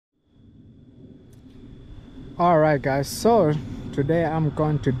Alright guys, so today I'm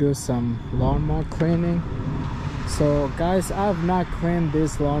going to do some lawnmower cleaning. So guys, I've not cleaned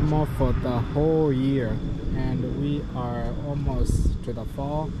this lawnmower for the whole year, and we are almost to the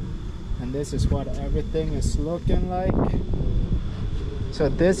fall, and this is what everything is looking like. So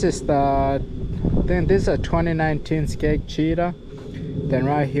this is the this is a 2019 Skeg Cheetah. Then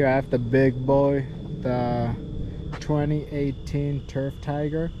right here I have the big boy, the 2018 Turf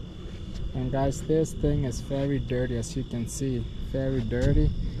Tiger. And guys, this thing is very dirty, as you can see, very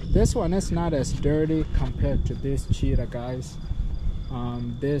dirty. This one is not as dirty compared to this Cheetah, guys.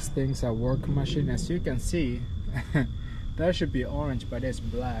 This thing's a work machine, as you can see. That should be orange, but it's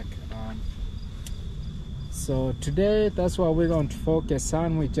black. So today, that's what we're going to focus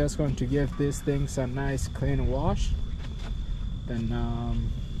on. We're just going to give these things a nice clean wash. Then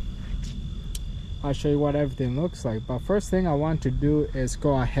I'll show you what everything looks like. But first thing I want to do is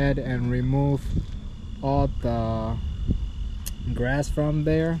go ahead and remove all the grass from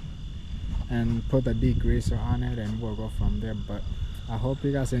there and put the degreaser on it, and we'll go from there. But I hope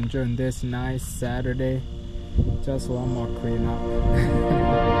you guys enjoying this nice Saturday. Just one more cleanup.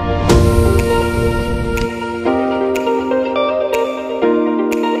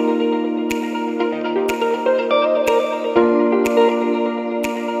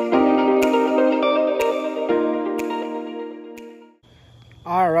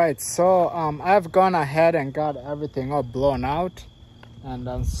 Alright, so I've gone ahead and got everything all blown out,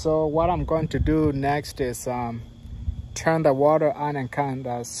 and so what I'm going to do next is turn the water on and kind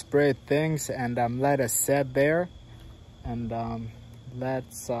of spray things and let it set there, and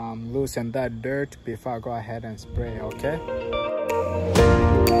let's loosen that dirt before I go ahead and spray, okay?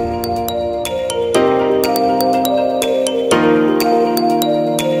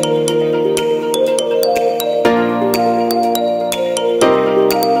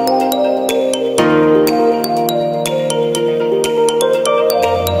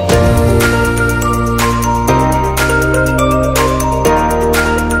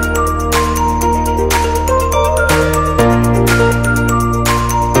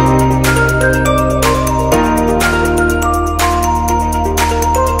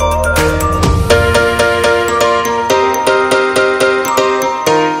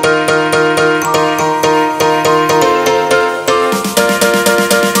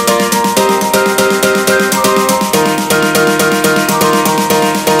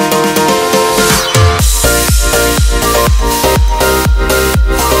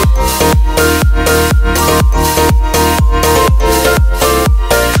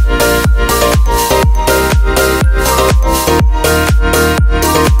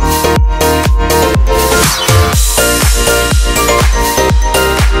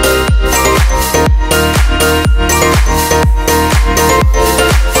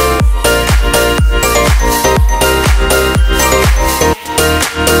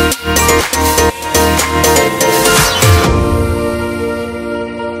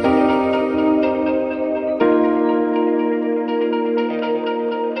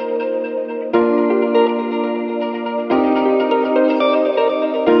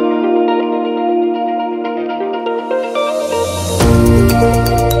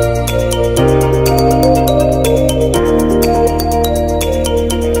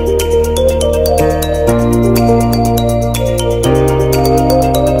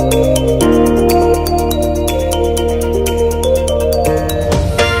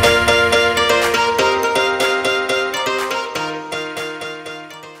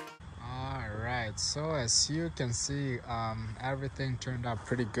 So as you can see, everything turned out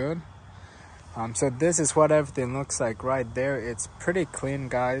pretty good. So this is what everything looks like right there. It's pretty clean,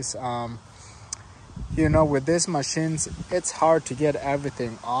 guys. You know, with these machines, it's hard to get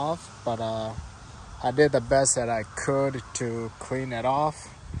everything off, but I did the best that I could to clean it off.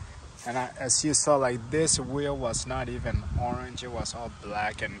 And as you saw, like, this wheel was not even orange, it was all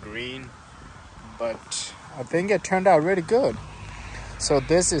black and green, but I think it turned out really good. So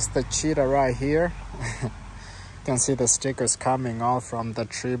this is the Cheetah right here. You can see the stickers coming off from the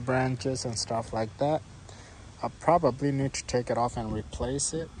tree branches and stuff like that. I probably need to take it off and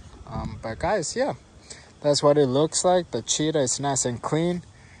replace it. But guys, yeah, that's what it looks like. The Cheetah is nice and clean.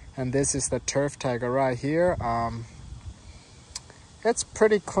 And this is the Turf Tiger right here. It's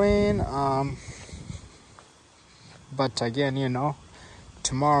pretty clean. But again, you know,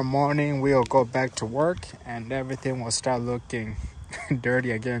 tomorrow morning we'll go back to work and everything will start looking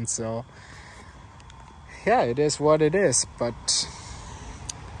dirty again. So yeah, it is what it is, but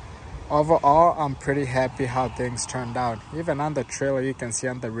overall I'm pretty happy how things turned out. Even on the trailer, you can see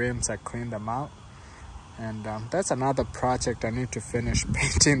on the rims I cleaned them out, and that's another project I need to finish,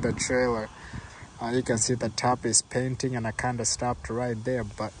 painting the trailer. You can see the top is painting, and I kind of stopped right there,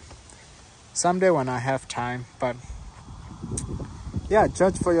 but someday when I have time. But yeah,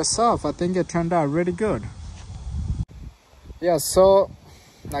 judge for yourself. I think it turned out really good. Yeah, so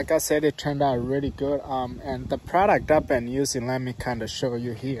like I said, it turned out really good. And the product I've been using, let me kind of show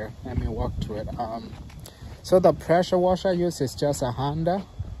you here. Let me walk to it. So the pressure washer I use is just a Honda.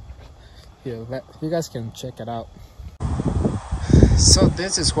 Here, you guys can check it out. So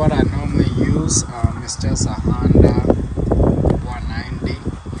this is what I normally use. It's just a Honda 190,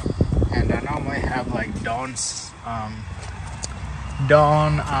 and I normally have like Dawn's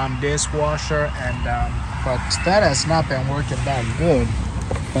dishwasher, and but that has not been working that good.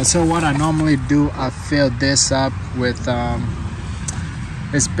 But so what I normally do, I fill this up with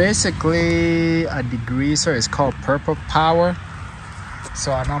it's basically a degreaser. It's called Purple Power.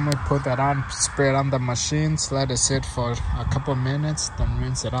 So I normally put that on, spray it on the machines, let it sit for a couple minutes, then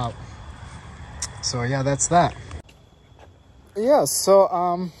rinse it out. So yeah, that's that. Yeah,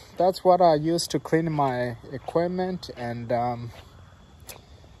 so that's what I use to clean my equipment. And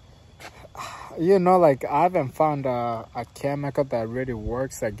you know, like I haven't found a chemical that really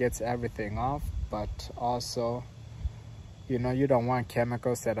works, that gets everything off. But also, you know, you don't want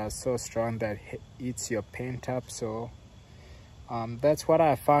chemicals that are so strong that eats your paint up. So that's what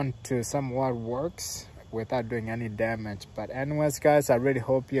I found to somewhat works without doing any damage. But anyways, guys, I really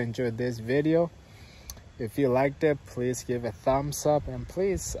hope you enjoyed this video. If you liked it, please give a thumbs up, and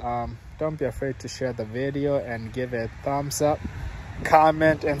please don't be afraid to share the video and give it a thumbs up,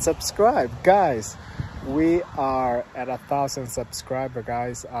 comment, and subscribe. Guys, we are at 1,000 subscribers,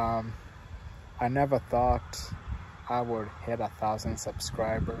 guys. I never thought I would hit 1,000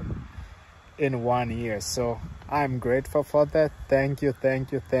 subscribers in 1 year, so I'm grateful for that. Thank you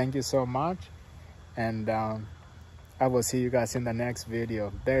so much. And I will see you guys in the next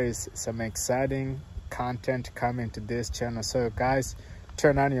video. There is some exciting content coming to this channel, so guys,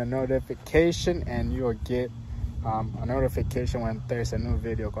 turn on your notification and you'll get a notification when there's a new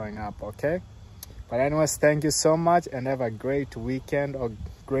video going up. Okay, but anyways, thank you so much, and have a great weekend or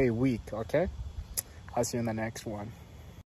great week. Okay, I'll see you in the next one.